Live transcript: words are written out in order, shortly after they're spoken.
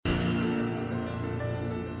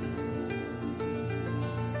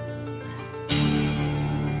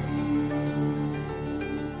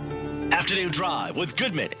Afternoon Drive with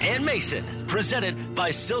Goodman and Mason, presented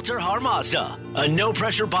by Silter Mazda. A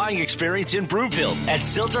no-pressure buying experience in Broomfield at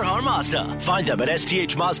Silter Mazda. Find them at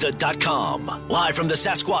sthmazda.com. Live from the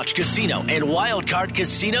Sasquatch Casino and Wildcard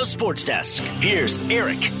Casino Sports Desk, here's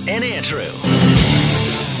Eric and Andrew.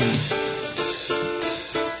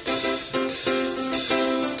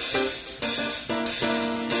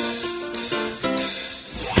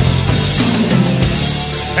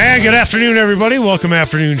 And good afternoon, everybody. Welcome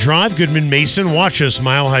Afternoon Drive. Goodman Mason. Watch us,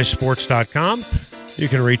 milehighsports.com. You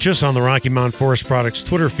can reach us on the Rocky Mountain Forest Products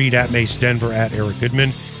Twitter feed at Mace Denver, at Eric Goodman.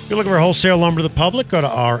 If you're looking for wholesale lumber to the public, go to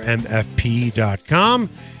rmfp.com.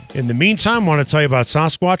 In the meantime, I want to tell you about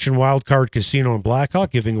Sasquatch and Wildcard Casino in Blackhawk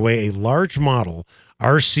giving away a large model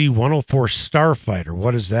RC-104 Starfighter.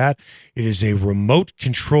 What is that? It is a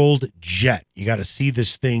remote-controlled jet. You got to see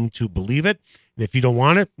this thing to believe it. And if you don't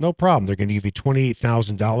want it, no problem. They're going to give you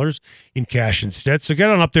 $28,000 in cash instead. So get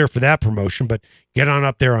on up there for that promotion, but get on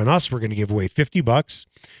up there on us. We're going to give away $50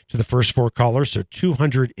 to the first 4 callers, so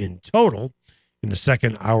 $200 in total in the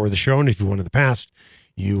second hour of the show. And if you won in the past,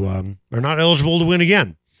 you are not eligible to win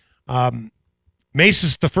again. Mace,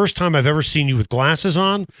 is the first time I've ever seen you with glasses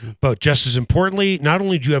on, but just as importantly, not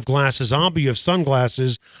only do you have glasses on, but you have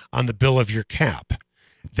sunglasses on the bill of your cap.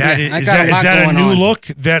 Is that a new look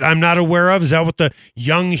that I'm not aware of? Is that what the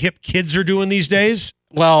young, hip kids are doing these days?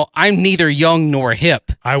 Well, I'm neither young nor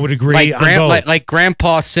hip. I would agree on both. Like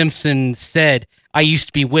Grandpa Simpson said, I used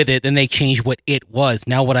to be with it, then they changed what it was.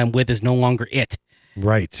 Now what I'm with is no longer it.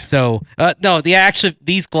 Right. So, no,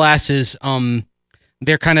 these glasses,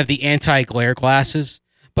 they're kind of the anti-glare glasses.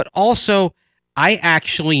 But also, I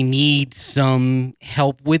actually need some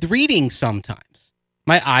help with reading sometimes.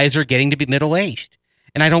 My eyes are getting to be middle-aged.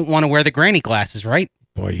 And I don't want to wear the granny glasses, right?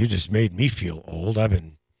 Boy, you just made me feel old. I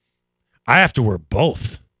have to wear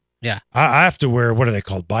both. Yeah. I have to wear, what are they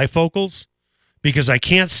called, bifocals? Because I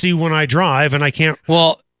can't see when I drive, and I can't.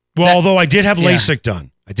 Although I did have LASIK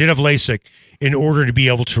done. I did have LASIK in order to be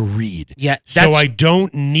able to read. Yeah. So I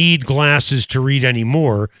don't need glasses to read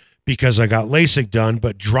anymore because I got LASIK done,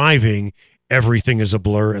 but driving, everything is a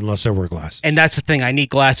blur unless I wear glasses. And that's the thing. I need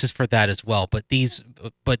glasses for that as well. But these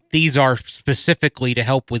are specifically to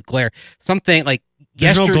help with glare. Something like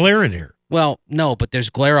there's no glare in here. Well, no, but there's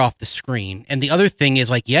glare off the screen. And the other thing is,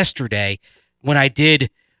 like yesterday, when I did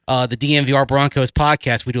the DMVR Broncos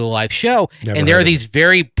podcast, we do a live show, and there are these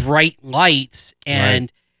very bright lights.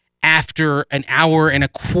 And after an hour and a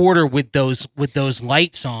quarter with those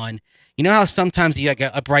lights on, you know how sometimes you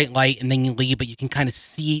get a bright light and then you leave, but you can kind of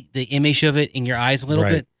see the image of it in your eyes a little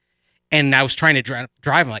bit? And I was trying to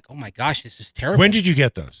drive. I'm like, oh my gosh, this is terrible. When did you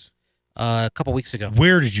get those? A couple weeks ago.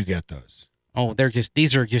 Where did you get those? Oh,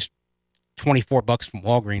 these are just $24 from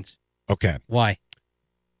Walgreens. Okay. Why?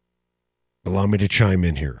 Allow me to chime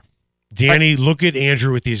in here. Danny, look at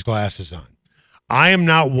Andrew with these glasses on. I am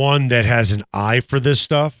not one that has an eye for this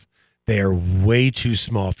stuff. They are way too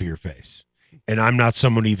small for your face. And I'm not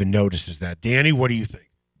someone who even notices that. Danny, what do you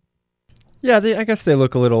think? Yeah, I guess they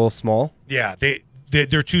look a little small. Yeah,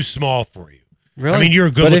 they're too small for you. Really? I mean, you're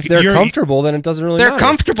a good. But if they're comfortable, then it doesn't really matter. They're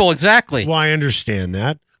comfortable, exactly. Well, I understand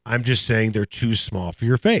that. I'm just saying they're too small for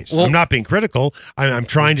your face. Well, I'm not being critical. I'm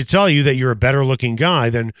trying to tell you that you're a better looking guy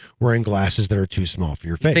than wearing glasses that are too small for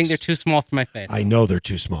your face. You think they're too small for my face? I know they're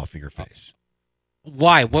too small for your face.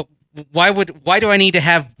 Why? Why do I need to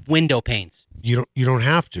have window panes? You don't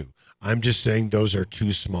have to. I'm just saying those are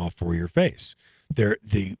too small for your face.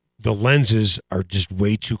 The lenses are just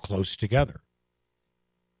way too close together.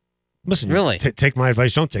 Listen, really? Take my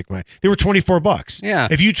advice. Don't take mine. They were $24. Yeah.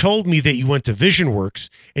 If you told me that you went to VisionWorks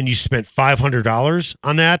and you spent $500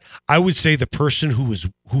 on that, I would say the person who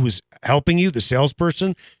was helping you, the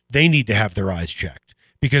salesperson, they need to have their eyes checked,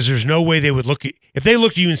 because there's no way they would look at, if they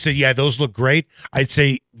looked at you and said, "Yeah, those look great," I'd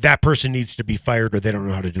say that person needs to be fired, or they don't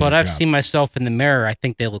know how to do it. But I've seen myself in the mirror. I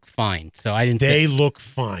think they look fine. So I didn't. They look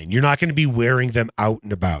fine. You're not going to be wearing them out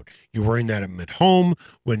and about. You're wearing them at home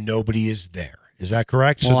when nobody is there. Is that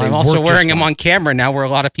correct? Well, I'm also wearing them on camera now where a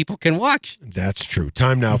lot of people can watch. That's true.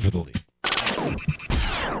 Time now for the lead.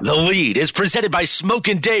 The Lead is presented by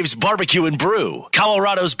Smokin' Dave's Barbecue and Brew,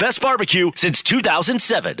 Colorado's best barbecue since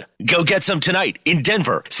 2007. Go get some tonight in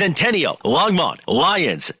Denver, Centennial, Longmont,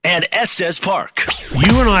 Lyons, and Estes Park.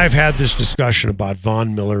 You and I have had this discussion about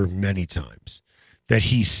Von Miller many times, that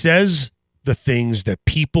he says the things that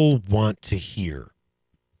people want to hear.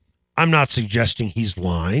 I'm not suggesting he's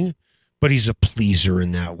lying, but he's a pleaser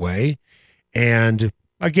in that way. And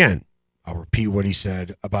again, I'll repeat what he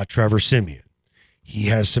said about Trevor Siemian. He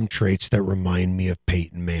has some traits that remind me of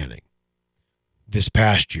Peyton Manning. This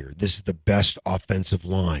past year, this is the best offensive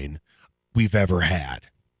line we've ever had.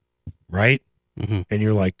 right? Mm-hmm. And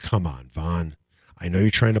you're like, come on, Von. I know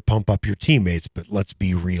you're trying to pump up your teammates, but let's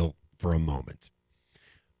be real for a moment.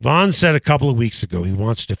 Von said a couple of weeks ago he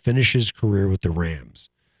wants to finish his career with the Rams.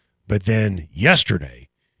 But then yesterday's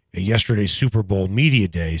Super Bowl media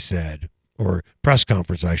day said, or press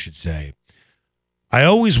conference, I should say, I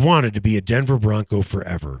always wanted to be a Denver Bronco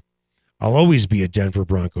forever. I'll always be a Denver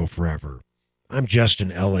Bronco forever. I'm just in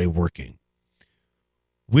LA working.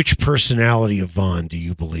 Which personality of Von do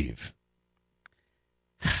you believe?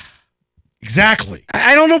 Exactly.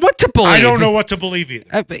 I don't know what to believe. I don't know what to believe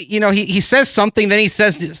either. He says something, then he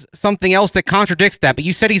says something else that contradicts that. But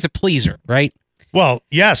you said he's a pleaser, right? Well,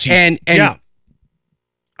 yes. And yeah.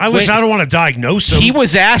 I don't want to diagnose him. He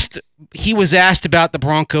was asked about the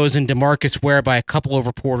Broncos and DeMarcus Ware by a couple of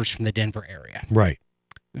reporters from the Denver area. Right.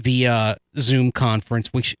 Via Zoom conference,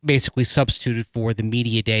 which basically substituted for the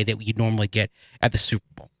media day that you'd normally get at the Super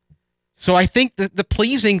Bowl. So I think the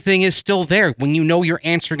pleasing thing is still there when you know you're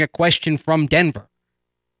answering a question from Denver.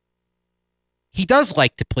 He does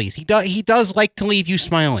like to please. He does like to leave you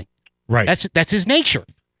smiling. Right. That's his nature.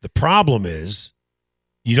 The problem is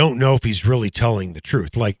you don't know if he's really telling the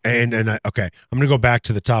truth. Okay, I'm going to go back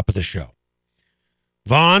to the top of the show.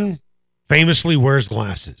 Von famously wears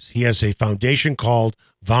glasses. He has a foundation called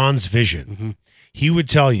Von's Vision. Mm-hmm. He would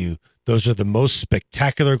tell you those are the most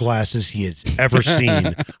spectacular glasses he has ever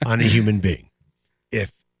seen on a human being.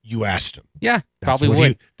 If you asked him. Yeah, probably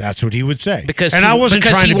would. That's what he would say. I wasn't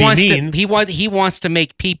trying to be mean. He wants to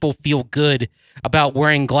make people feel good about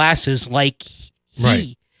wearing glasses like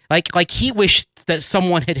he wished that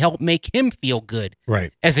someone had helped make him feel good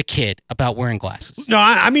as a kid about wearing glasses. No,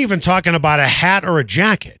 I'm even talking about a hat or a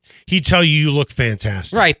jacket. He'd tell you look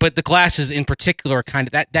fantastic. Right, but the glasses in particular are kind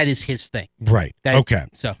of that is his thing. Right. Okay.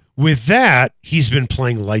 So with that, he's been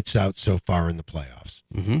playing lights out so far in the playoffs.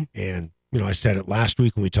 Mm-hmm. And, I said it last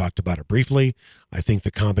week when we talked about it briefly. I think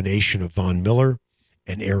the combination of Von Miller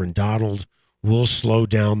and Aaron Donald will slow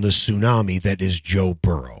down the tsunami that is Joe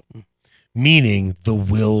Burrow, meaning the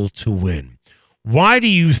will to win. Why do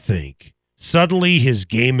you think suddenly his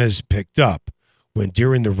game has picked up when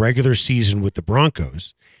during the regular season with the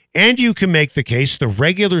Broncos, and you can make the case the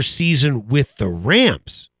regular season with the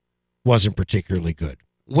Rams wasn't particularly good?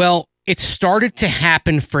 Well, it started to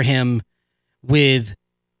happen for him with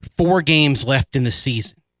 4 games left in the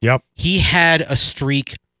season. Yep. He had a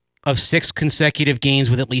streak of 6 consecutive games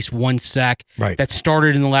with at least 1 sack that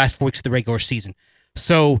started in the last 4 weeks of the regular season.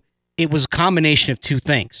 So it was a combination of 2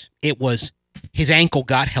 things. It was his ankle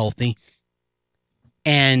got healthy,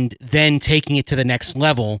 and then taking it to the next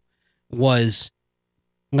level was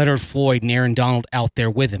Leonard Floyd and Aaron Donald out there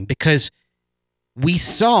with him, because we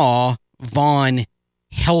saw Von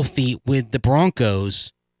healthy with the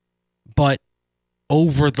Broncos, but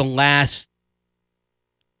over the last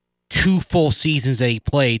 2 full seasons that he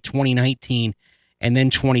played, 2019 and then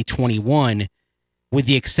 2021, with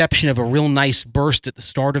the exception of a real nice burst at the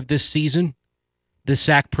start of this season, the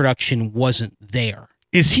sack production wasn't there.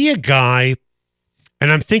 Is he a guy,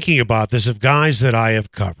 and I'm thinking about this, of guys that I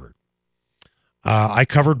have covered. I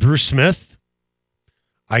covered Bruce Smith.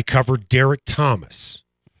 I covered Derek Thomas.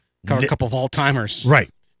 Covered a couple of all-timers.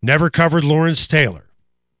 Right. Never covered Lawrence Taylor.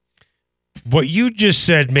 What you just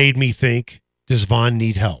said made me think, does Von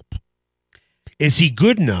need help? Is he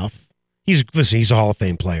good enough? He's a Hall of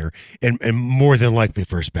Fame player and more than likely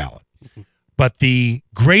first ballot. Mm-hmm. But the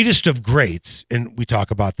greatest of greats, and we talk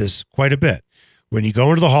about this quite a bit, when you go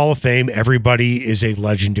into the Hall of Fame, everybody is a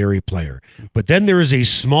legendary player. But then there is a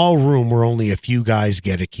small room where only a few guys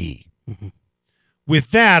get a key. Mm-hmm.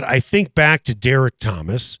 With that, I think back to Derek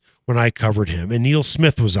Thomas when I covered him, and Neil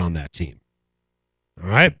Smith was on that team. All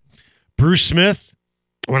right? Bruce Smith,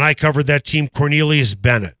 when I covered that team, Cornelius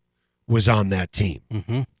Bennett was on that team.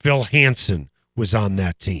 Mm-hmm. Phil Hansen was on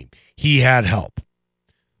that team. He had help.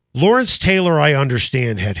 Lawrence Taylor, I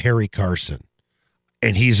understand, had Harry Carson,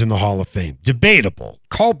 and he's in the Hall of Fame. Debatable.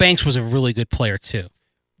 Carl Banks was a really good player, too.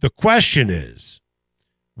 The question is,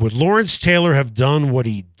 would Lawrence Taylor have done what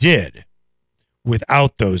he did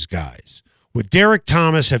without those guys? Would Derek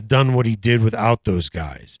Thomas have done what he did without those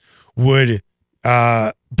guys? Would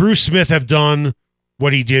Bruce Smith have done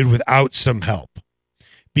what he did without some help?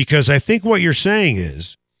 Because I think what you're saying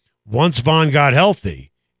is, once Von got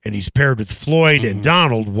healthy and he's paired with Floyd and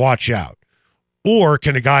Donald, watch out. Or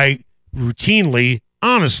can a guy routinely,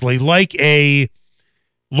 honestly, like a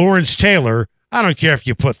Lawrence Taylor, I don't care if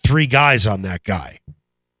you put 3 guys on that guy.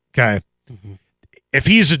 Okay? Mm-hmm. If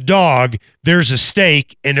he's a dog, there's a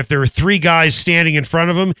steak, and if there are 3 guys standing in front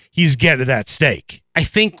of him, he's getting that steak. I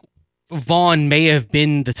think Von may have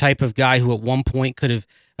been the type of guy who at one point could have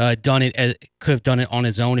could have done it on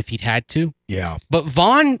his own if he'd had to. Yeah. But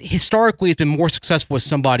Vaughn historically has been more successful with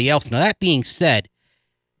somebody else. Now, that being said,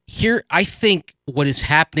 here I think what is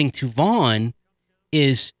happening to Vaughn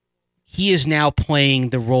is he is now playing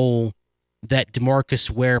the role that DeMarcus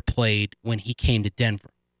Ware played when he came to Denver.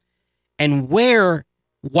 And Ware,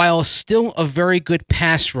 while still a very good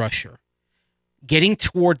pass rusher, getting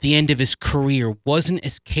toward the end of his career, wasn't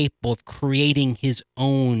as capable of creating his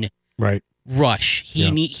own rush. He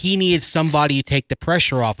needed somebody to take the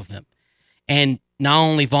pressure off of him. And not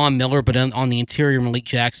only Von Miller, but on the interior, Malik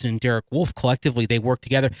Jackson and Derek Wolfe, collectively, they work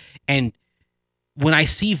together. And when I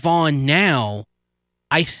see Vaughn now,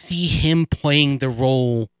 I see him playing the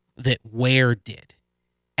role that Ware did.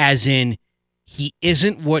 As in, he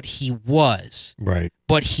isn't what he was,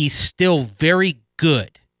 but he's still very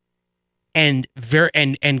good. And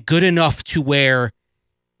good enough to where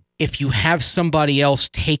if you have somebody else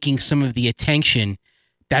taking some of the attention,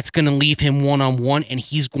 that's going to leave him one-on-one, and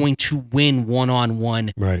he's going to win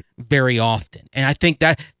one-on-one very often. And I think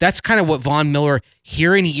that's kind of what Von Miller,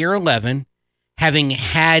 here in year 11, having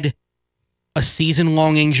had a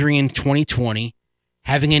season-long injury in 2020,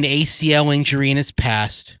 having an ACL injury in his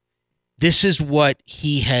past, this is what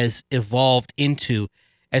he has evolved into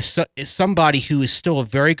as somebody who is still a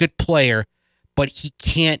very good player, but he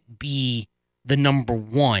can't be the number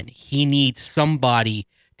one. He needs somebody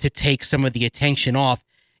to take some of the attention off.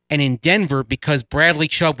 And in Denver, because Bradley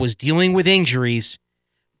Chubb was dealing with injuries,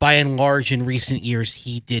 by and large in recent years,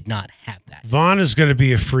 he did not have that. Vaughn is going to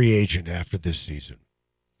be a free agent after this season.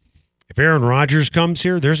 If Aaron Rodgers comes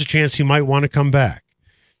here, there's a chance he might want to come back.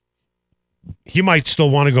 He might still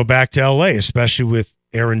want to go back to L.A., especially with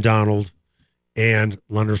Aaron Donald and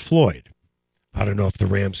Leonard Floyd. I don't know if the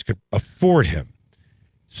Rams could afford him.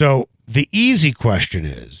 So the easy question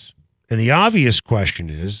is, and the obvious question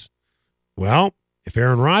is, well, if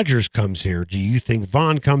Aaron Rodgers comes here, do you think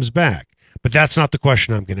Vaughn comes back? But that's not the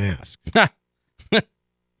question I'm going to ask.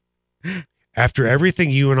 After everything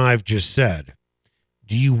you and I have just said,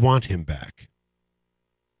 do you want him back?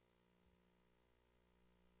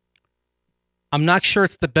 I'm not sure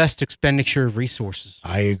it's the best expenditure of resources.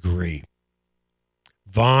 I agree.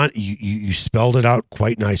 Vaughn, you spelled it out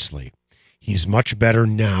quite nicely. He's much better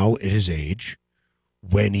now at his age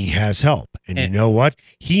when he has help. And you know what?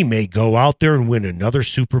 He may go out there and win another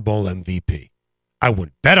Super Bowl MVP. I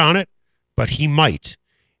wouldn't bet on it, but he might.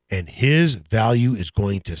 And his value is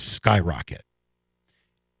going to skyrocket.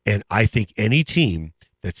 And I think any team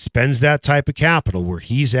that spends that type of capital where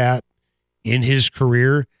he's at in his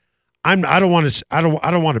career, I don't want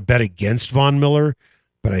to bet against Von Miller,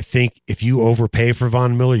 but I think if you overpay for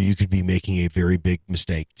Von Miller, you could be making a very big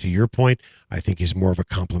mistake. To your point, I think he's more of a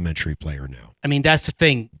complimentary player now. I mean, that's the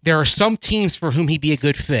thing. There are some teams for whom he'd be a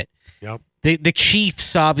good fit. Yep. The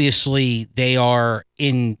Chiefs, obviously, they are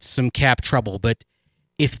in some cap trouble, but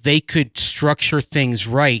if they could structure things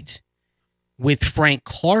right with Frank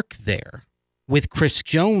Clark there, with Chris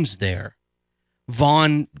Jones there,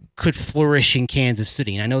 Vaughn could flourish in Kansas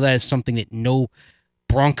City. And I know that is something that no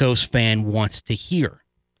Broncos fan wants to hear.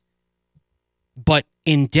 But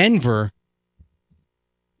in Denver,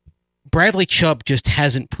 Bradley Chubb just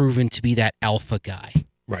hasn't proven to be that alpha guy.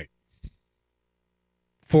 Right.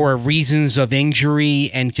 For reasons of injury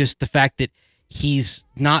and just the fact that he's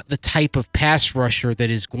not the type of pass rusher that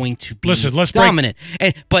is going to be dominant.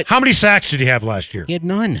 But how many sacks did he have last year? He had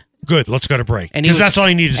none. Good. Let's go to break. Because that's all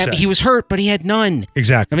you need to say. He was hurt, but he had none.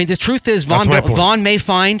 Exactly. I mean, the truth is, Vaughn may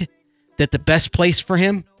find that the best place for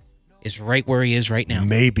him is right where he is right now.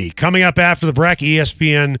 Maybe. Coming up after the break,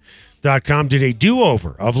 ESPN.com did a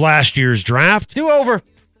do-over of last year's draft. Do-over.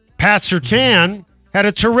 Pat Surtain had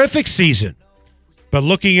a terrific season. But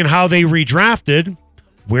looking at how they redrafted,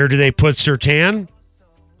 where do they put Surtain?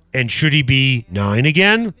 And should he be 9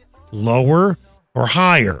 again, lower, or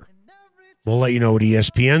higher? We'll let you know what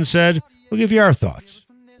ESPN said. We'll give you our thoughts,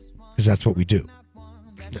 because that's what we do.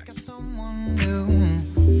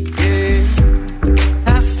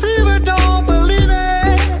 I see but don't believe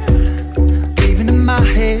it. Even in my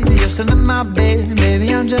head, you're still in my bed.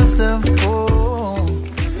 Maybe I'm just a fool.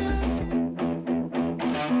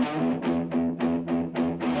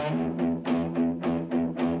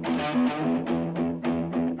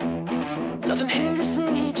 Nothing here to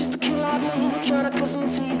see, just a kill out me, trying to cut some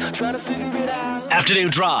teeth, trying to figure it out. After Afternoon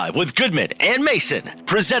Drive with Goodman and Mason,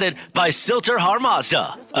 presented by Silter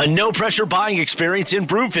Mazda. A no-pressure buying experience in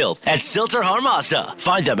Broomfield at Silter Mazda.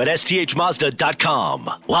 Find them at sthmazda.com.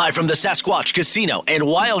 Live from the Sasquatch Casino and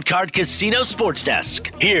Wildcard Casino Sports Desk,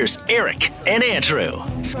 here's Eric and Andrew.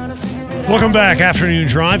 Welcome back. Afternoon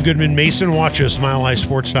Drive. Goodman Mason. Watch us,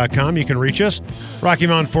 milehighsports.com. You can reach us. Rocky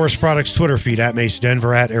Mountain Forest Products Twitter feed at Mace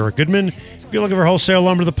Denver at Eric Goodman. If you're looking for wholesale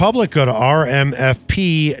lumber to the public, go to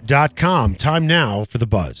rmfp.com. Time now for the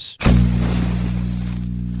buzz.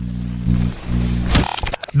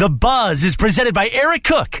 The Buzz is presented by Eric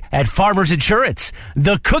Cook at Farmers Insurance.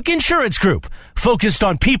 The Cook Insurance Group, focused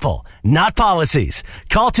on people, not policies.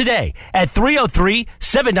 Call today at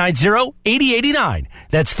 303-790-8089.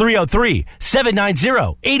 That's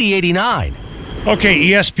 303-790-8089. Okay,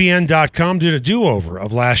 ESPN.com did a do-over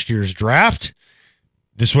of last year's draft.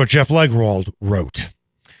 This is what Jeff Legwold wrote.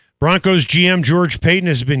 Broncos GM George Payton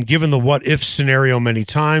has been given the what-if scenario many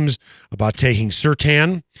times about taking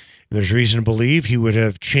Surtain. There's reason to believe he would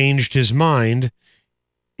have changed his mind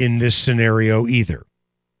in this scenario either.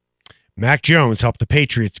 Mac Jones helped the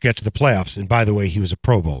Patriots get to the playoffs, and by the way, he was a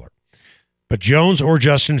Pro Bowler. But Jones or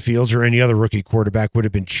Justin Fields or any other rookie quarterback would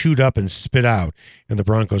have been chewed up and spit out in the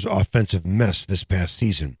Broncos' offensive mess this past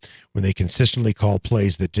season when they consistently called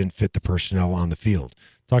plays that didn't fit the personnel on the field.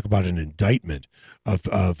 Talk about an indictment of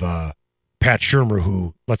Pat Shurmur,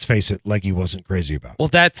 who, let's face it, Leggy wasn't crazy about. Well,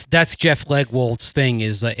 that's Jeff Legwold's thing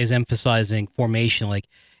is emphasizing formation,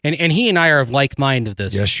 and he and I are of like mind of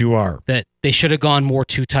this. Yes, you are. That they should have gone more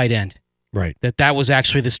to tight end. Right. That was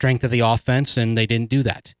actually the strength of the offense, and they didn't do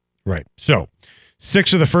that. Right. So,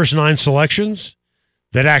 6 of the first 9 selections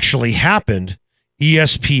that actually happened,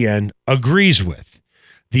 ESPN agrees with.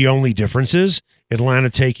 The only difference is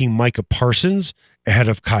Atlanta taking Micah Parsons ahead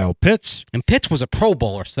of Kyle Pitts. And Pitts was a Pro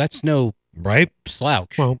Bowler, so that's no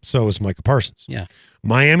slouch. Well, so is Micah Parsons. Yeah.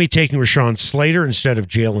 Miami taking Rashawn Slater instead of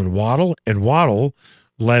Jalen Waddle, and Waddle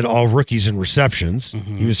led all rookies in receptions.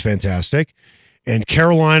 Mm-hmm. He was fantastic. And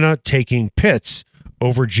Carolina taking Pitts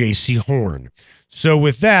over J.C. Horn. So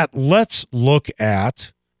with that, let's look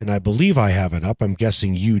at, and I believe I have it up, I'm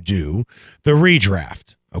guessing you do, the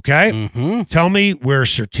redraft, okay? Mm-hmm. Tell me where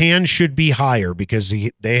Surtain should be higher, because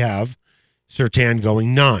they have Surtain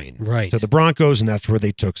going 9 right to the Broncos, and that's where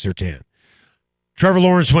they took Surtain. Trevor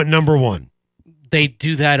Lawrence went number 1. They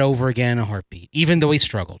do that over again in a heartbeat, even though he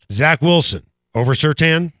struggled. Zach Wilson over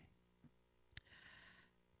Surtain?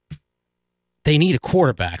 They need a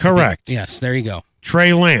quarterback. Correct. Yes, there you go.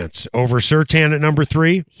 Trey Lance over Surtain at number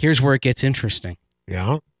 3? Here's where it gets interesting.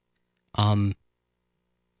 Yeah. You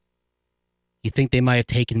think they might have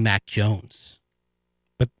taken Mac Jones?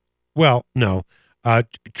 Well, no.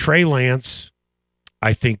 Trey Lance,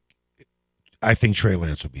 I think Trey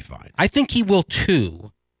Lance will be fine. I think he will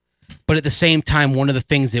too. But at the same time, one of the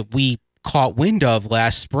things that we caught wind of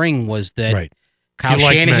last spring was that Kyle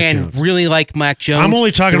Shanahan really liked Mac Jones. I'm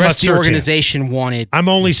only talking the rest about of the Surtain. organization wanted. I'm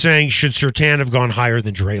only saying, should Surtain have gone higher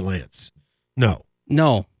than Trey Lance? No.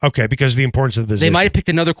 Okay, because of the importance of the position. They might have picked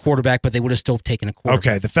another quarterback, but they would have still taken a quarterback.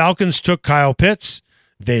 Okay, the Falcons took Kyle Pitts.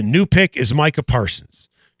 The new pick is Micah Parsons.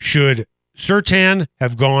 Should Surtain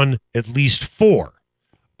have gone at least 4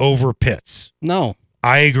 over Pitts? No.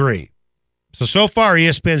 I agree. So far,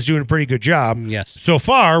 ESPN's doing a pretty good job. Yes. So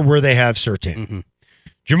far, where they have Surtain. Mm-hmm.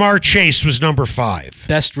 Jamar Chase was number 5.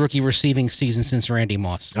 Best rookie receiving season since Randy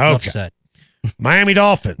Moss. Okay. Upset. Miami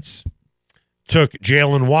Dolphins took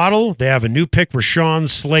Jalen Waddle. They have a new pick, Rashawn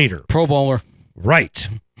Slater. Pro Bowler. Right.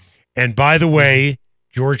 And by the way,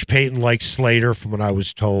 George Payton likes Slater, from what I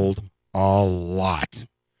was told, a lot.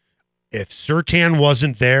 If Surtain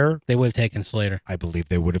wasn't there, they would have taken Slater. I believe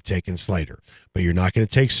they would have taken Slater. But you're not going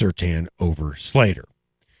to take Surtain over Slater.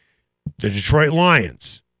 The Detroit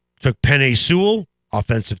Lions took Penei Sewell,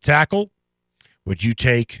 offensive tackle. Would you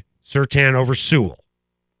take Surtain over Sewell?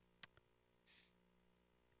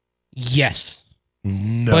 Yes.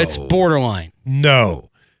 No. But it's borderline.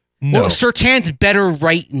 No. Well, Surtain's better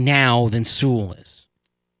right now than Sewell is.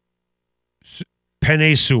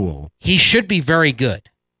 Penei Sewell. He should be very good.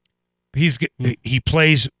 He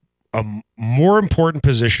plays a more important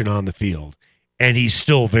position on the field, and he's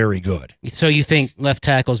still very good. So you think left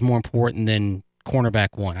tackle is more important than cornerback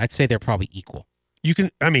 1? I'd say they're probably equal. You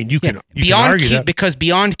can argue that. Because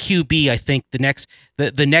beyond QB, I think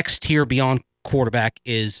the next tier beyond quarterback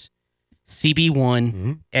is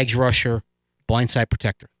CB1, edge rusher, blindside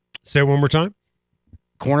protector. Say it one more time.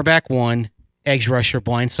 Cornerback 1, edge rusher,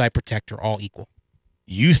 blindside protector, all equal.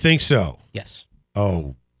 You think so? Yes.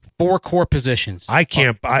 Oh. 4 core positions. I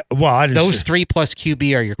can't. I didn't those 3 plus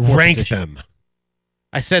QB are your core rank position. them.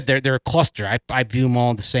 I said they're a cluster. I view them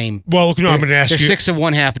all the same. Well, I'm going to ask you. They're 6 of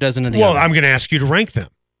one, half a dozen of the Well, other. I'm going to ask you to rank them.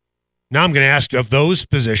 Now I'm going to ask of those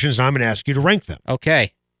positions, I'm going to ask you to rank them.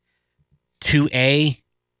 Okay. 2A,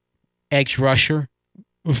 edge rusher.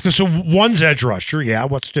 So one's edge rusher, yeah.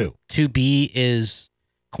 What's 2? 2B is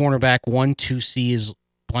cornerback. 1, 2C is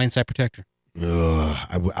blindside protector.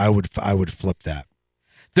 I would flip that.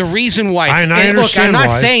 The reason why, I look, understand I'm not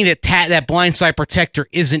why. saying that that blindside protector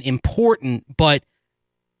isn't important, but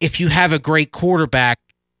if you have a great quarterback,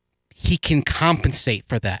 he can compensate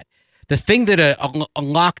for that. The thing that a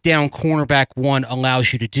lockdown cornerback 1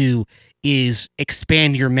 allows you to do is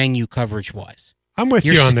expand your menu coverage wise. I'm with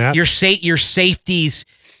you on that. Your safeties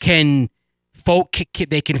can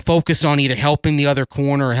they can focus on either helping the other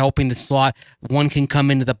corner or helping the slot. One can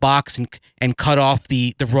come into the box and cut off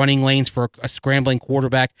the running lanes for a scrambling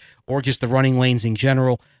quarterback or just the running lanes in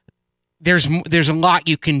general. There's a lot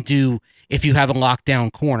you can do if you have a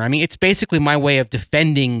lockdown corner. I mean, it's basically my way of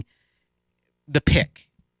defending the pick.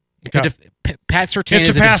 Pat Surtain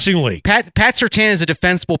it's a passing league. Pat Surtain is a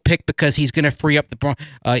defensible pick because he's going to free up the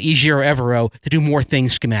Ejiro Evero to do more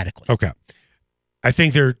things schematically. Okay. I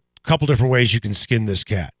think there are a couple different ways you can skin this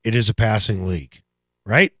cat. It is a passing league,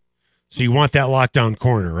 right? So you want that lockdown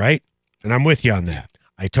corner, right? And I'm with you on that.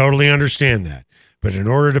 I totally understand that. But in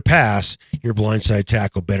order to pass, your blindside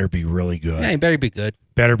tackle better be really good. Yeah, he better be good.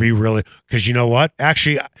 Better be really, because you know what?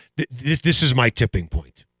 Actually, this is my tipping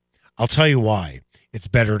point. I'll tell you why. It's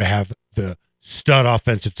better to have the stud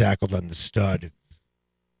offensive tackle than the stud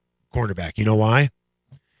cornerback. You know why?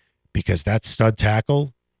 Because that stud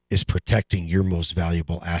tackle is protecting your most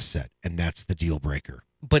valuable asset, and that's the deal breaker.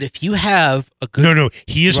 But if you have a good... No,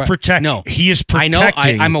 he is protecting. No, he is protecting.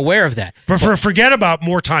 I know, I'm aware of that. Forget about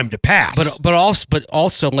more time to pass. But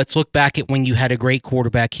also, let's look back at when you had a great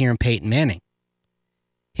quarterback here in Peyton Manning.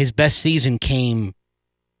 His best season came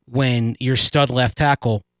when your stud left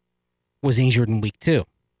tackle was injured in week 2.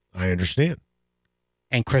 I understand.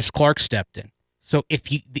 And Chris Clark stepped in. So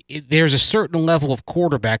there's a certain level of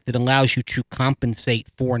quarterback that allows you to compensate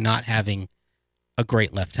for not having a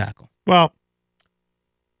great left tackle. Well,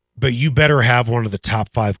 but you better have one of the top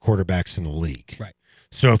 5 quarterbacks in the league. Right.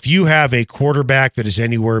 So if you have a quarterback that is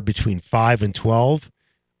anywhere between 5 and 12,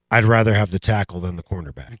 I'd rather have the tackle than the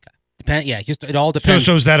cornerback. Okay. It all depends.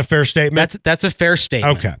 So is that a fair statement? That's a fair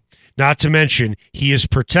statement. Okay. Not to mention, he is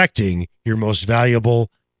protecting your most valuable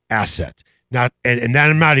asset. And that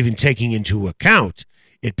I'm not even taking into account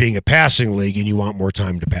it being a passing league and you want more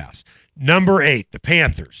time to pass. Number 8, the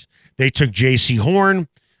Panthers. They took J.C. Horn.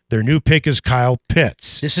 Their new pick is Kyle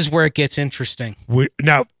Pitts. This is where it gets interesting.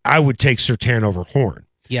 Now, I would take Surtain over Horn.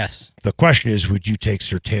 Yes. The question is, would you take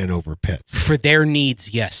Surtain over Pitts? For their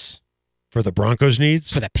needs, yes. For the Broncos'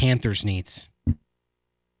 needs? For the Panthers' needs.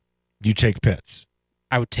 You take Pitts.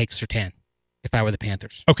 I would take Surtain if I were the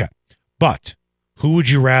Panthers. Okay. But who would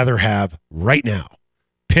you rather have right now,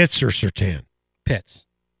 Pitts or Surtain? Pitts.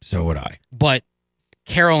 So would I. But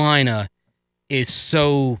Carolina is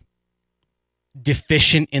so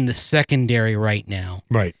deficient in the secondary right now.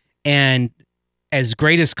 Right. And as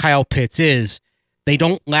great as Kyle Pitts is, they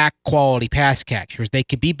don't lack quality pass catchers. They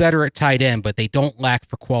could be better at tight end, but they don't lack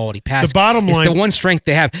for quality pass. The bottom line, it's the one strength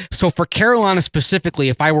they have. So for Carolina specifically,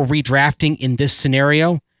 if I were redrafting in this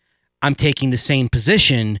scenario, I'm taking the same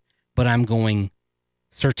position, but I'm going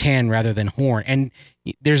Surtain rather than Horn. And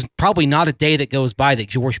there's probably not a day that goes by that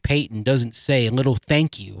George Payton doesn't say a little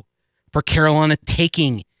thank you for Carolina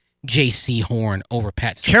taking J.C. Horn over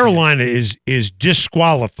Pat Surtain. Carolina is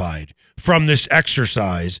disqualified from this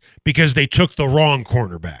exercise because they took the wrong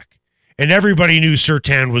cornerback. And everybody knew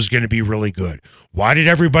Surtain was going to be really good. Why did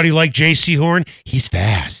everybody like J.C. Horn? He's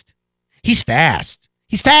fast. He's fast.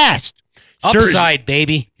 He's fast. Upside,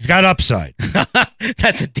 baby. He's got upside.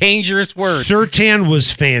 That's a dangerous word. Surtain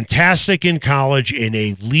was fantastic in college in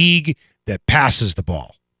a league that passes the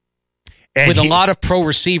ball. And with a lot of pro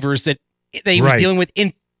receivers that he was dealing with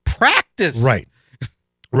in practice. Right.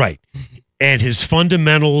 And his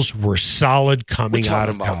fundamentals were solid coming out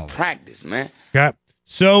of college. Practice, man. Okay.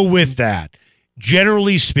 So with that,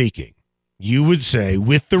 generally speaking, you would say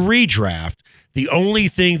with the redraft, the only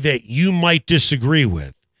thing that you might disagree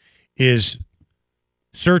with is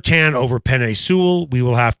Surtain over Penei Sewell. We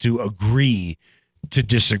will have to agree to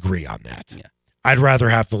disagree on that. Yeah. I'd rather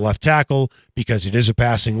have the left tackle because it is a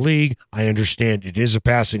passing league. I understand it is a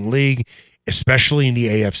passing league, especially in the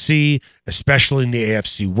AFC, especially in the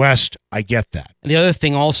AFC West. I get that. And the other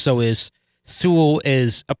thing also is Sewell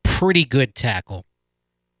is a pretty good tackle,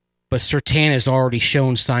 but Surtain has already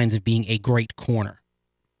shown signs of being a great corner.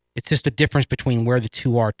 It's just a difference between where the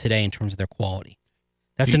two are today in terms of their quality.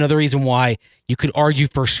 That's another reason why you could argue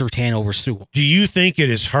for Surtain over Sewell. Do you think it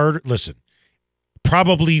is hard? Listen,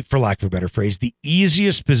 probably, for lack of a better phrase, the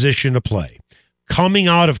easiest position to play coming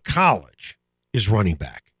out of college is running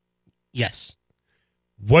back. Yes.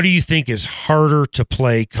 What do you think is harder to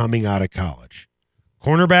play coming out of college?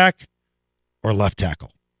 Cornerback or left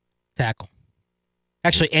tackle? Tackle.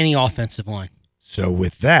 Actually, any offensive line. So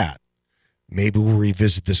with that, maybe we'll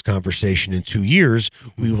revisit this conversation in 2 years.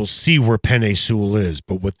 We will see where Penei Sewell is.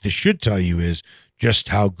 But what this should tell you is just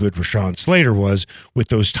how good Rashawn Slater was with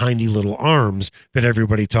those tiny little arms that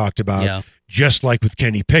everybody talked about. Yeah. Just like with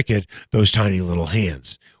Kenny Pickett, those tiny little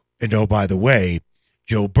hands. And oh, by the way,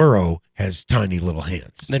 Joe Burrow has tiny little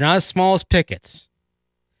hands. They're not as small as Pickett's.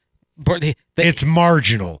 But It's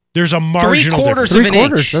marginal. There's a marginal Three-quarters difference. of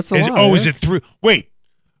an inch. That's a lot. Oh, is it through? Wait.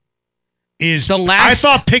 I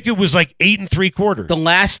thought Pickett was like 8 3/4. The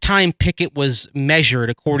last time Pickett was measured,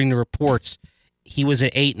 according to reports, he was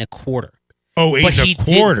at 8 1/4. Oh, 8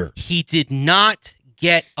 1/4. He did not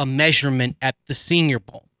get a measurement at the Senior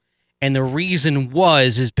Bowl. And the reason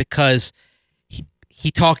is because he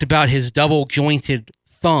talked about his double jointed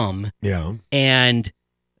thumb. Yeah. And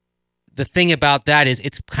the thing about that is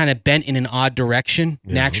it's kind of bent in an odd direction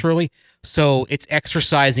naturally. So it's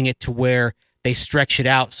exercising it to where they stretch it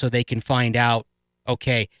out so they can find out,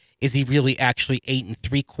 okay, is he really actually 8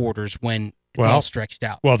 3/4 when it's all stretched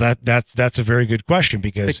out? Well, that's a very good question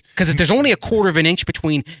because if there's only a quarter of an inch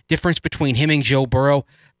difference between him and Joe Burrow,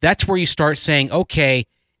 that's where you start saying, okay,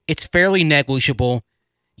 it's fairly negligible.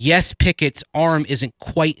 Yes, Pickett's arm isn't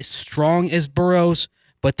quite as strong as Burrow's,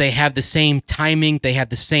 but they have the same timing. They have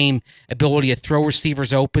the same ability to throw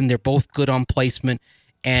receivers open. They're both good on placement.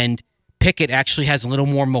 And Pickett actually has a little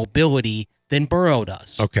more mobility than Burrow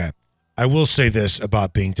does. Okay. I will say this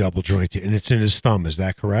about being double jointed, and it's in his thumb. Is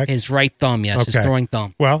that correct? His right thumb, yes. Okay. His throwing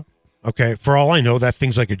thumb. Well, okay. For all I know, that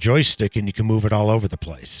thing's like a joystick, and you can move it all over the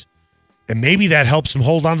place. And maybe that helps him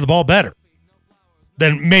hold on to the ball better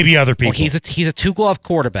than maybe other people. Well, he's a two-glove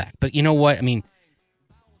quarterback. But you know what? I mean,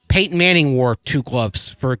 Peyton Manning wore 2 gloves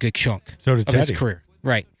for a good chunk of his career.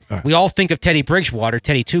 Right. We all think of Teddy Bridgewater,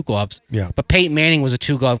 Teddy 2 gloves. Yeah. But Peyton Manning was a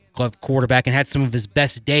 2-glove quarterback and had some of his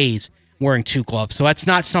best days wearing 2 gloves. So that's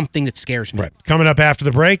not something that scares me. Right. Coming up after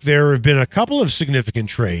the break, there have been a couple of significant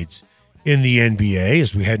trades in the NBA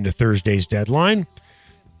as we head into Thursday's deadline.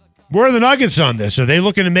 Where are the Nuggets on this? Are they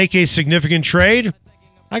looking to make a significant trade?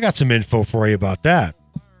 I got some info for you about that.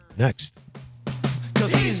 Next.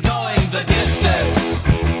 'Cause he's going the distance.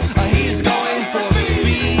 He's going for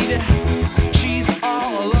speed. She's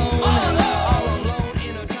all alone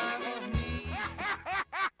in a time of need.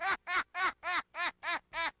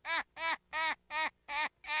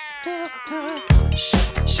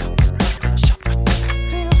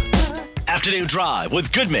 Afternoon Drive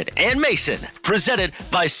with Goodman and Mason. Presented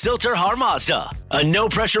by Silter-Har Mazda. A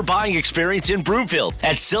no-pressure buying experience in Broomfield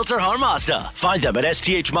at Silter-Har Mazda. Find them at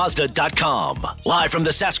sthmazda.com. Live from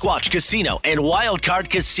the Sasquatch Casino and Wildcard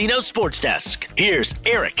Casino Sports Desk. Here's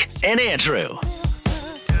Eric and Andrew.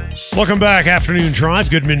 Welcome back. Afternoon Drive.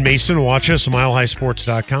 Goodman Mason. Watch us at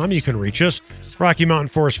milehighsports.com. You can reach us. Rocky Mountain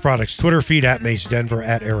Forest Products Twitter feed at Mace Denver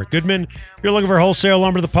at Eric Goodman. If you're looking for wholesale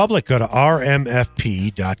lumber to the public, go to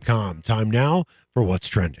rmfp.com. Time now for What's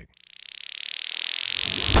Trending.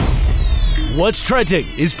 What's Trending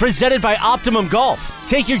is presented by Optimum Golf.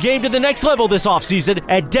 Take your game to the next level this offseason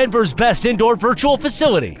at Denver's best indoor virtual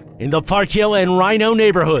facility in the Park Hill and Rhino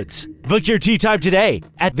neighborhoods. Book your tee time today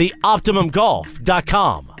at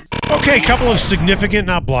theoptimumgolf.com. Okay, a couple of significant,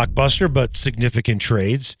 not blockbuster, but significant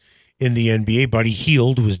trades in the NBA. Buddy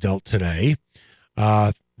Hield was dealt today.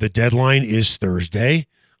 The deadline is Thursday.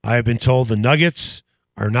 I have been told the Nuggets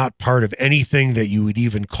are not part of anything that you would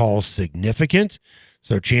even call significant.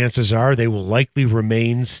 So chances are they will likely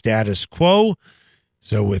remain status quo.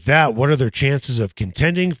 So with that, what are their chances of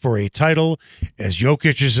contending for a title as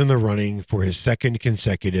Jokic is in the running for his second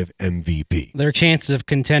consecutive MVP? Their chances of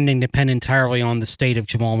contending depend entirely on the state of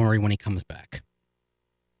Jamal Murray when he comes back.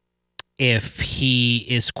 If he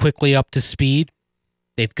is quickly up to speed,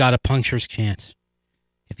 they've got a puncher's chance.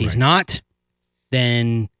 If he's not,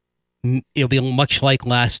 then it'll be much like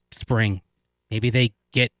last spring. Maybe they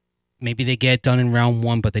get it done in round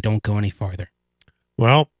 1, but they don't go any farther.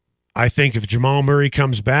 Well, I think if Jamal Murray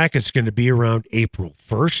comes back, it's going to be around April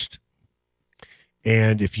 1st.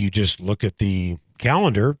 And if you just look at the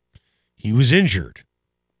calendar, he was injured.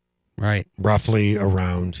 Right. Roughly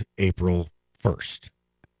around April 1st.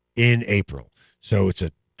 In April. So it's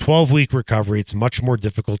a 12-week recovery. It's much more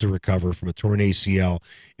difficult to recover from a torn ACL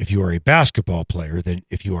if you are a basketball player than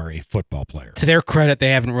if you are a football player. To their credit, they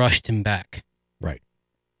haven't rushed him back. Right.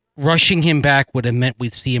 rushing him back would have meant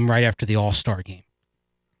we'd see him right after the All-Star game.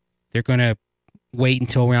 They're going to wait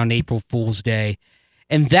until around April Fool's Day.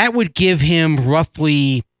 And that would give him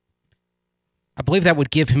roughly, I believe that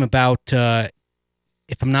would give him about,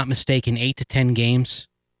 if I'm not mistaken, 8 to 10 games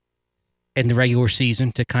in the regular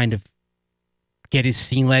season to kind of get his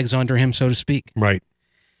sea legs under him, so to speak. Right.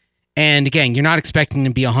 And again, you're not expecting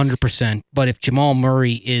him to be 100%, but if Jamal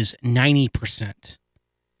Murray is 90%,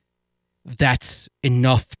 that's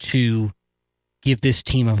enough to give this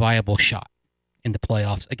team a viable shot in the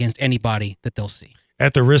playoffs against anybody that they'll see.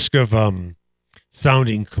 At the risk of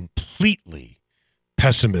sounding completely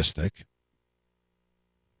pessimistic,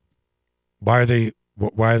 why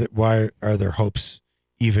are their hopes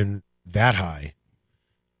even that high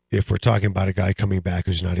if we're talking about a guy coming back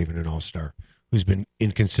who's not even an all-star, who's been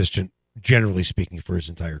inconsistent, generally speaking, for his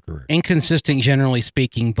entire career? Inconsistent, generally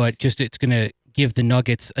speaking, but just it's going to give the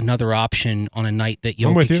Nuggets another option on a night that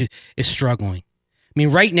Jokic is struggling. I mean,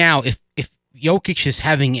 right now, if Jokic is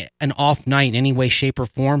having an off night in any way, shape, or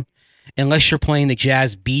form, unless you're playing the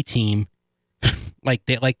Jazz B team like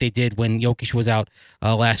they did when Jokic was out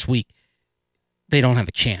last week, they don't have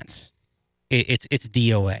a chance. It's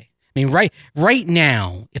DOA. I mean, right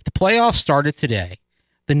now, if the playoffs started today,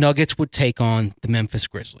 the Nuggets would take on the Memphis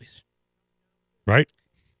Grizzlies. Right?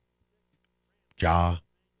 Ja.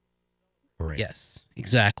 Right. Yes,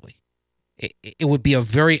 exactly. It would be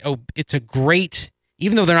it's a great,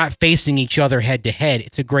 even though they're not facing each other head to head,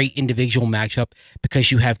 it's a great individual matchup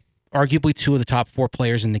because you have arguably two of the top 4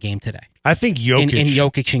 players in the game today. I think Jokic. In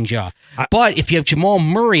Jokic and Ja. But if you have Jamal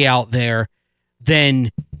Murray out there, then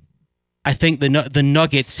I think the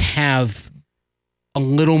Nuggets have a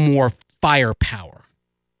little more firepower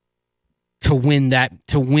to win that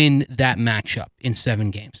matchup in 7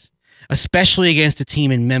 games, especially against a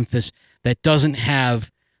team in Memphis that doesn't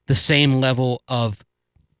have the same level of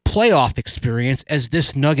playoff experience as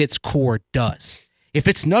this Nuggets core does. If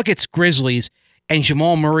it's Nuggets Grizzlies and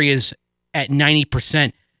Jamal Murray is at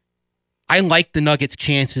 90%, I like the Nuggets'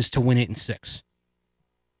 chances to win it in 6.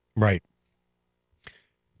 Right.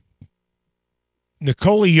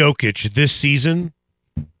 Nikola Jokic this season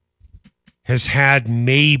has had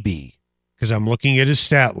maybe, because I'm looking at his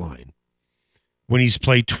stat line, when he's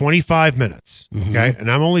played 25 minutes, okay?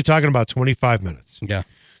 And I'm only talking about 25 minutes. Yeah.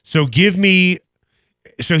 So he's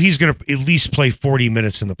going to at least play 40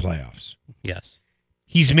 minutes in the playoffs. Yes.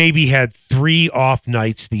 He's maybe had 3 off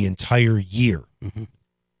nights the entire year.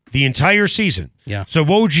 The entire season. Yeah. So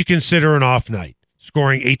what would you consider an off night?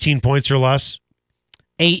 Scoring 18 points or less?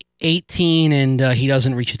 18 and he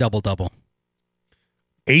doesn't reach a double-double.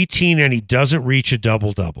 18 and he doesn't reach a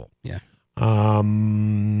double-double. Yeah.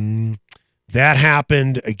 That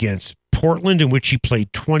happened against Portland, in which he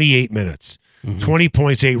played 28 minutes. 20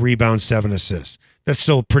 points, 8 rebounds, 7 assists. That's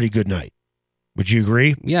still a pretty good night. Would you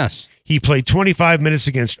agree? Yes. He played 25 minutes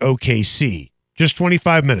against OKC. Just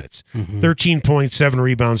 25 minutes. 13 points, 7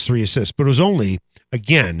 rebounds, 3 assists. But it was only,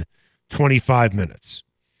 again, 25 minutes.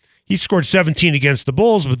 He scored 17 against the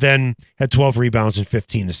Bulls, but then had 12 rebounds and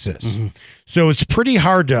 15 assists. So it's pretty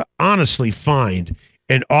hard to honestly find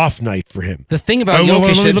an off night for him. The thing about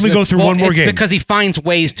Jokic let me go through one more game. It's because he finds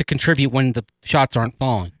ways to contribute when the shots aren't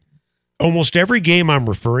falling. Almost every game I'm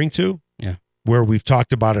referring to, where we've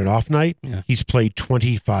talked about an off night, he's played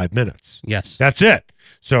 25 minutes. Yes. That's it.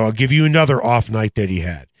 So I'll give you another off night that he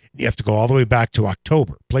had. You have to go all the way back to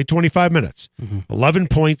October. Played 25 minutes. 11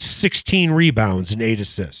 points, 16 rebounds, and 8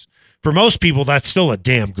 assists. For most people, that's still a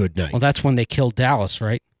damn good night. Well, that's when they killed Dallas,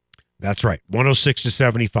 right? That's right.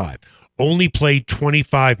 106-75. Only played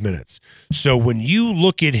 25 minutes. So when you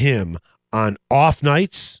look at him on off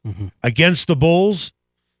nights against the Bulls,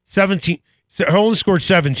 17, only scored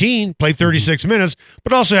 17, played 36 minutes,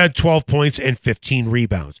 but also had 12 points and 15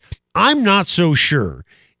 rebounds. I'm not so sure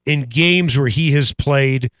in games where he has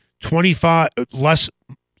played 25 less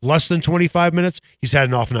than 25 minutes, he's had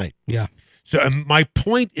an off night. Yeah. So my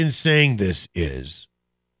point in saying this is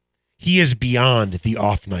he is beyond the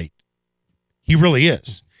off night. He really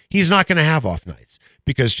is. He's not going to have off nights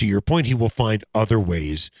because, to your point, he will find other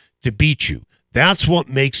ways to beat you. That's what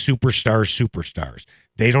makes superstars superstars.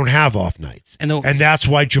 They don't have off nights. And that's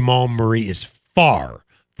why Jamal Murray is far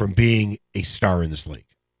from being a star in this league.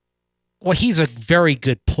 Well, he's a very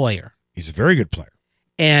good player. He's a very good player.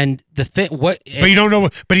 And the thing, but you don't know.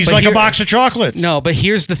 But he's like a box of chocolates. No, but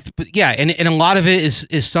here's and a lot of it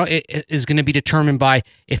is going to be determined by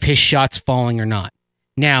if his shot's falling or not.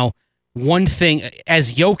 Now, one thing,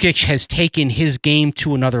 as Jokic has taken his game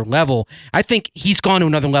to another level, I think he's gone to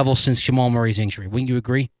another level since Jamal Murray's injury. Wouldn't you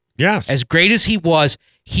agree? Yes. As great as he was,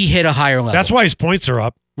 he hit a higher level. That's why his points are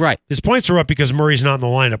up. Right. His points are up because Murray's not in the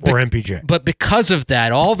lineup or MPJ. But because of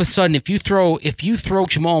that, all of a sudden, if you throw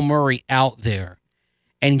Jamal Murray out there,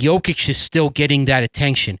 and Jokic is still getting that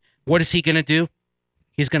attention, what is he going to do?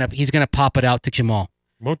 He's gonna pop it out to Jamal,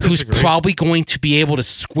 who's probably going to be able to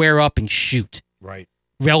square up and shoot, right,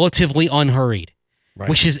 relatively unhurried, right.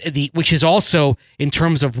 which is also, in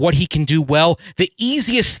terms of what he can do well, the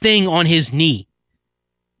easiest thing on his knee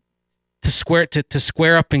to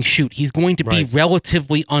square up and shoot. He's going to be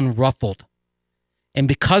relatively unruffled, and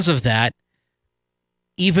because of that,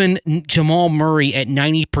 even Jamal Murray at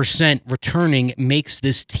 90% returning makes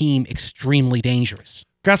this team extremely dangerous.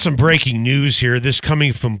 Got some breaking news here. This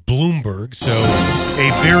coming from Bloomberg, so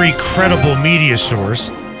a very credible media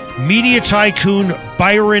source. Media tycoon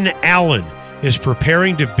Byron Allen is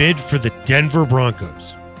preparing to bid for the Denver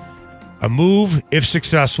Broncos. A move, if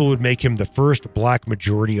successful, would make him the first black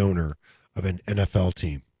majority owner of an NFL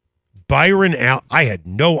team. Byron Allen, I had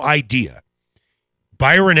no idea.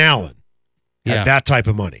 Byron Allen had that type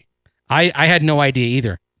of money. I had no idea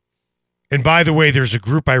either. And by the way, there's a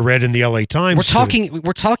group I read in the LA Times.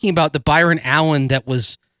 We're talking about the Byron Allen that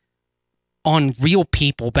was on Real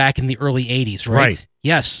People back in the early 80s, right? Right.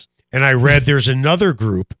 Yes. And I read there's another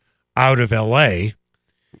group out of LA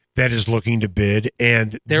that is looking to bid,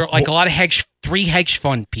 and they're like a lot of three hedge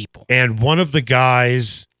fund people. And one of the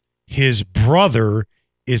guys, his brother,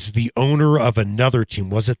 is the owner of another team.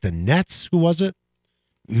 Was it the Nets? Who was it?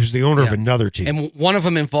 He was the owner of another team. And one of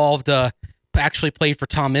them involved actually played for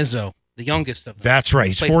Tom Izzo, the youngest of them. That's right.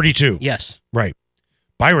 He's 42. Yes. Right.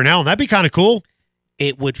 Byron Allen, that'd be kind of cool.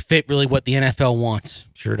 It would fit really what the NFL wants.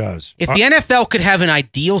 Sure does. If the NFL could have an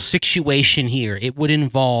ideal situation here, it would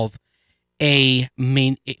involve the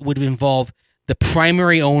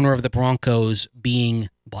primary owner of the Broncos being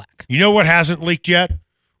black. You know what hasn't leaked yet?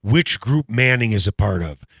 Which group Manning is a part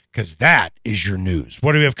of, because that is your news.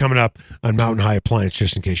 What do we have coming up on Mountain High Appliance,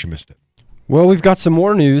 just in case you missed it? Well, we've got some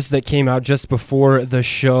more news that came out just before the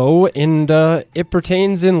show, and it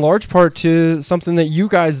pertains in large part to something that you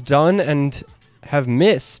guys done and have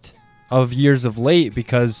missed of years of late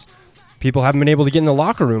because people haven't been able to get in the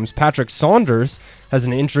locker rooms. Patrick Saunders has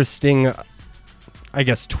an interesting, I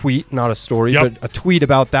guess, tweet, not a story, but a tweet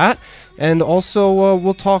about that. And also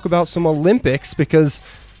we'll talk about some Olympics because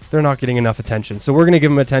they're not getting enough attention. So we're going to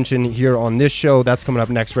give them attention here on this show. That's coming up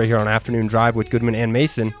next right here on Afternoon Drive with Goodman and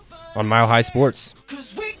Mason on Mile High Sports.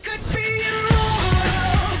 'Cause we could be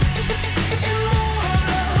immortals,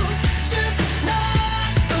 just not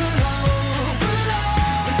alone, with me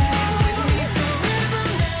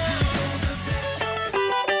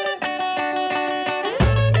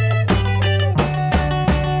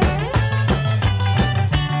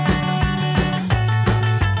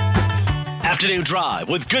Afternoon Drive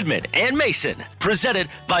with Goodman and Mason, presented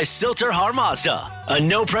by Silter-Har Mazda. A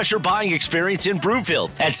no-pressure buying experience in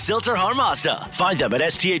Broomfield at Silter-Har Mazda. Find them at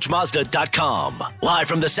sthmazda.com. Live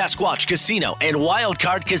from the Sasquatch Casino and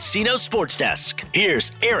Wildcard Casino Sports Desk,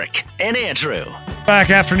 here's Eric and Andrew.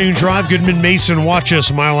 Back Afternoon Drive, Goodman, Mason. Watch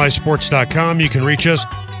us, milehighsports.com. You can reach us,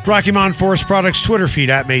 Rocky Mountain Forest Products Twitter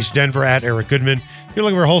feed at Mace Denver, at Eric Goodman. If you're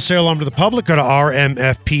looking for wholesale lumber to the public, go to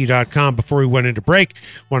rmfp.com. Before we went into break,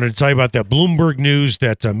 wanted to tell you about that Bloomberg news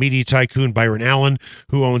that media tycoon Byron Allen,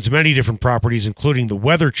 who owns many different properties, including the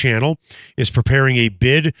Weather Channel, is preparing a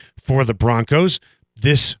bid for the Broncos.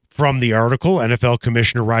 This from the article. NFL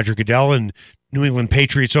Commissioner Roger Goodell and New England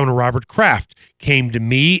Patriots owner Robert Kraft came to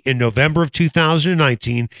me in November of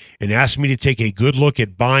 2019 and asked me to take a good look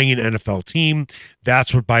at buying an NFL team.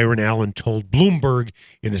 That's what Byron Allen told Bloomberg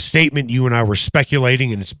in a statement. You and I were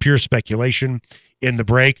speculating, and it's pure speculation in the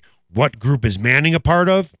break. What group is Manning a part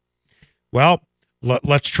of? Well,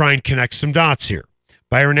 let's try and connect some dots here.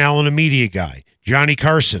 Byron Allen, a media guy. Johnny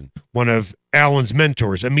Carson, one of Allen's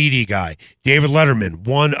mentors, a media guy. David Letterman,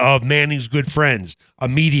 one of Manning's good friends, a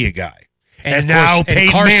media guy. And now Peyton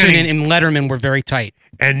Carson Manning and Letterman were very tight.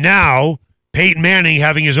 And now Peyton Manning,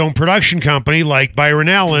 having his own production company like Byron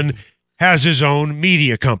Allen, has his own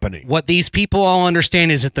media company. What these people all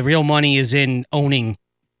understand is that the real money is in owning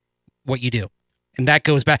what you do. And that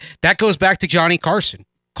goes back to Johnny Carson.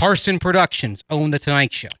 Carson Productions owned The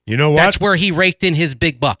Tonight Show. You know what? That's where he raked in his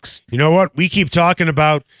big bucks. You know what? We keep talking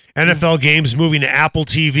about NFL games moving to Apple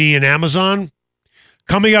TV and Amazon.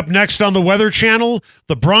 Coming up next on the Weather Channel,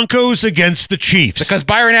 the Broncos against the Chiefs. Because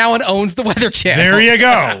Byron Allen owns the Weather Channel. There you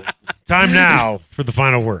go. Time now for the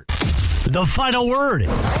final word. The final word.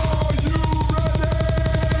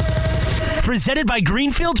 Presented by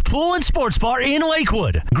Greenfield's Pool and Sports Bar in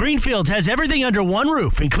Lakewood. Greenfield's has everything under one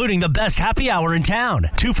roof, including the best happy hour in town.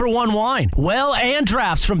 2-for-1 wine, well, and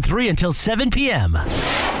drafts from 3 until 7 p.m.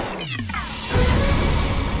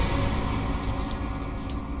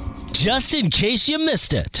 just in case you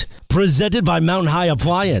missed it. Presented by Mountain High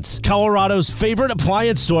Appliance, Colorado's favorite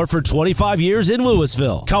appliance store for 25 years in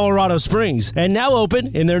Louisville, Colorado Springs, and now open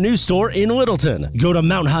in their new store in Littleton. Go to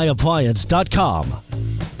mountainhighappliance.com.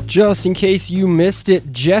 Just in case you missed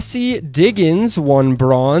it, Jesse Diggins won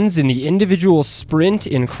bronze in the individual sprint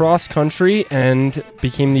in cross country and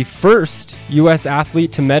became the first U.S.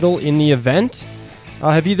 athlete to medal in the event.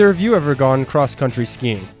 Have either of you ever gone cross country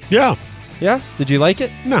skiing? Yeah. Yeah? Did you like it?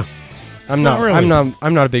 No. I'm Not not. really.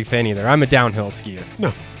 I'm not a big fan either. I'm a downhill skier.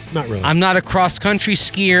 No. Not really. I'm not a cross country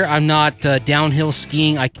skier. I'm not downhill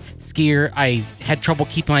skiing. I had trouble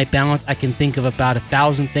keeping my balance. I can think of about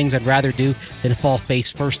 1,000 things I'd rather do than fall face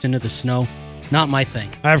first into the snow. Not my thing.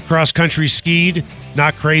 I've cross-country skied,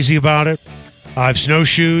 not crazy about it. I've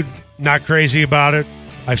snowshoed, not crazy about it.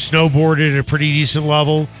 I've snowboarded at a pretty decent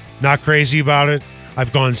level, not crazy about it.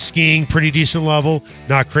 I've gone skiing, pretty decent level,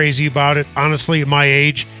 not crazy about it. Honestly, at my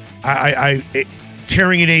age,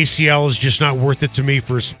 tearing an ACL is just not worth it to me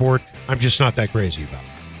for a sport. I'm just not that crazy about it.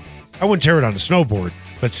 I wouldn't tear it on a snowboard,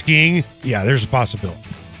 but skiing, yeah, there's a possibility.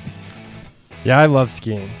 Yeah, I love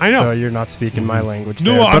skiing. I know. So you're not speaking my language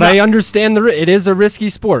No, there. I'm But not- I understand it is a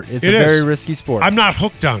risky sport. It's It a is. very risky sport. I'm not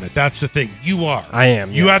hooked on it. That's the thing. You are. I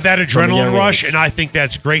am, You yes, have that from a adrenaline young rush, age. and I think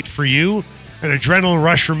that's great for you. An adrenaline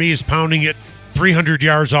rush for me is pounding it 300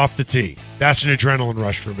 yards off the tee. That's an adrenaline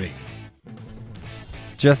rush for me.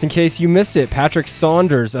 Just in case you missed it, Patrick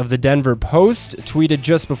Saunders of the Denver Post tweeted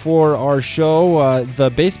just before our show,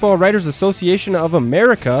 the Baseball Writers Association of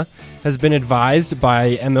America has been advised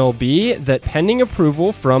by MLB that pending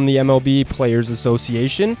approval from the MLB Players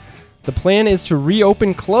Association, the plan is to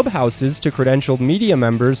reopen clubhouses to credentialed media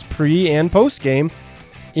members pre- and post-game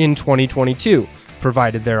in 2022,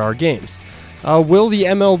 provided there are games. Will the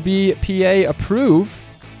MLBPA approve,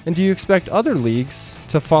 and do you expect other leagues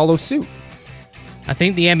to follow suit? I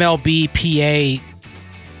think the MLBPA,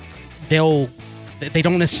 they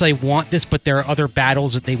don't necessarily want this, but there are other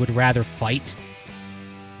battles that they would rather fight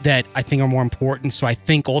that I think are more important. So I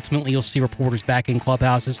think ultimately you'll see reporters back in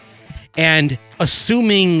clubhouses. And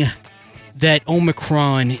assuming that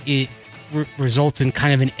Omicron results in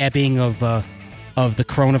kind of an ebbing of the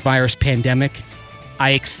coronavirus pandemic,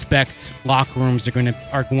 I expect locker rooms are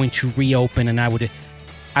going to reopen. And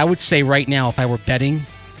I would say right now, if I were betting,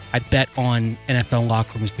 I'd bet on NFL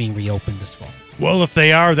locker rooms being reopened this fall. Well, if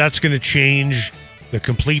they are, that's going to change the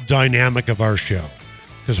complete dynamic of our show.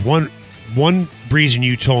 Because one reason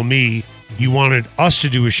you told me you wanted us to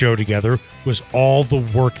do a show together was all the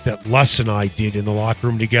work that Les and I did in the locker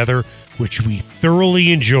room together, which we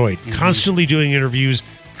thoroughly enjoyed. Mm-hmm. Constantly doing interviews,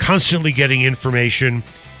 constantly getting information,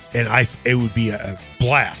 and it would be a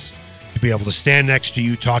blast to be able to stand next to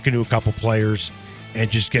you, talking to a couple players, and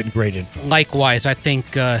just getting great info. Likewise, I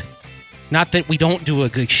think, not that we don't do a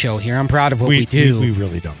good show here. I'm proud of what we do. We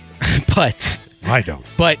really don't. But I don't.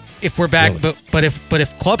 But if we're back, Really. but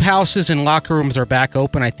if clubhouses and locker rooms are back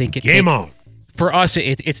open, I think it's Game on. For us.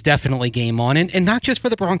 It's definitely game on, and not just for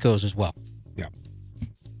the Broncos as well. Yeah.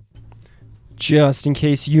 Just in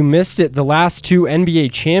case you missed it, the last two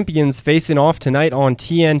NBA champions facing off tonight on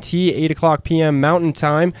TNT, 8 o'clock p.m. Mountain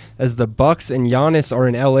Time, as the Bucks and Giannis are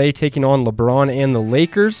in LA taking on LeBron and the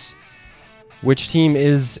Lakers. Which team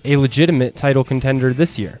is a legitimate title contender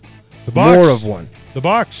this year? The Bucks. More of one, The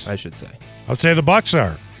Bucks. I should say. I'd say the Bucks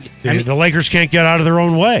are. I mean- The Lakers can't get out of their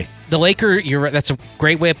own way. The Lakers, you're right, that's a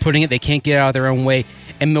great way of putting it. They can't get out of their own way.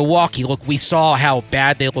 And Milwaukee, look, we saw how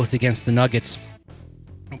bad they looked against the Nuggets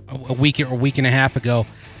a week and a half ago.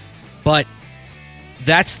 But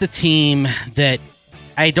that's the team that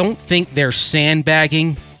I don't think they're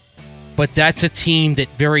sandbagging, but that's a team that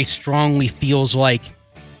very strongly feels like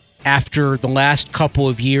after the last couple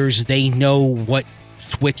of years, they know what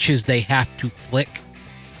switches they have to flick.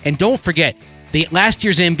 And don't forget, last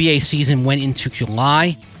year's NBA season went into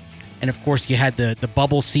July. And, of course, you had the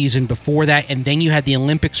bubble season before that, and then you had the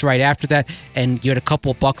Olympics right after that, and you had a couple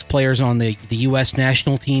of Bucks players on the U.S.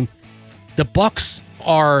 national team. The Bucks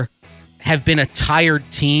have been a tired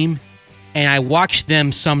team, and I watch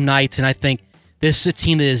them some nights, and I think this is a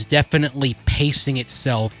team that is definitely pacing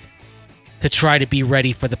itself to try to be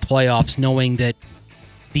ready for the playoffs, knowing that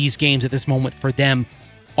these games at this moment for them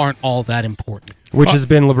aren't all that important. Which has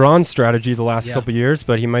been LeBron's strategy the last couple of years,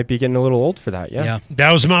 but he might be getting a little old for that, yeah.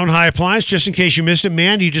 That was Mountain High Appliance. Just in case you missed it,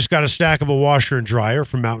 man, you just got a stackable washer and dryer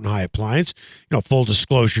from Mountain High Appliance. Full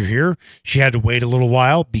disclosure here, she had to wait a little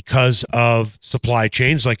while because of supply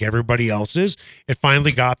chains like everybody else's. It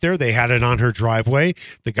finally got there. They had it on her driveway.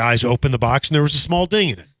 The guys opened the box, and there was a small ding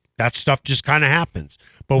in it. That stuff just kind of happens.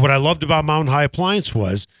 But what I loved about Mountain High Appliance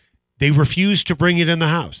was They refused to bring it in the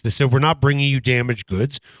house. They said, we're not bringing you damaged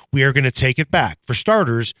goods. We are going to take it back. For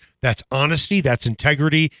starters, that's honesty, that's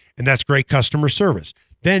integrity, and that's great customer service.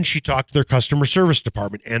 Then she talked to their customer service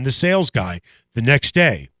department and the sales guy the next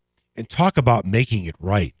day and talk about making it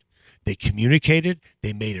right. They communicated.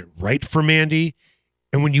 They made it right for Mandy.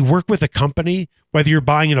 And when you work with a company, whether you're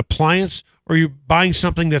buying an appliance or you're buying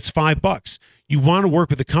something that's $5, you want to work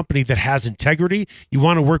with a company that has integrity. You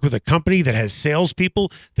want to work with a company that has salespeople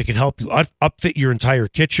that can help you upfit your entire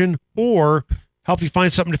kitchen or help you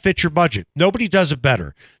find something to fit your budget. Nobody does it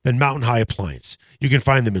better than Mountain High Appliance. You can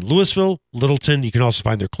find them in Louisville, Littleton. You can also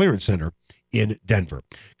find their clearance center in Denver.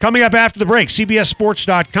 Coming up after the break,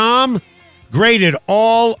 CBSSports.com graded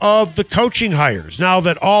all of the coaching hires. Now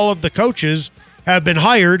that all of the coaches have been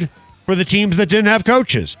hired for the teams that didn't have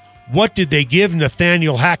coaches. What did they give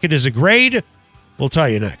Nathaniel Hackett as a grade? We'll tell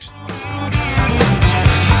you next.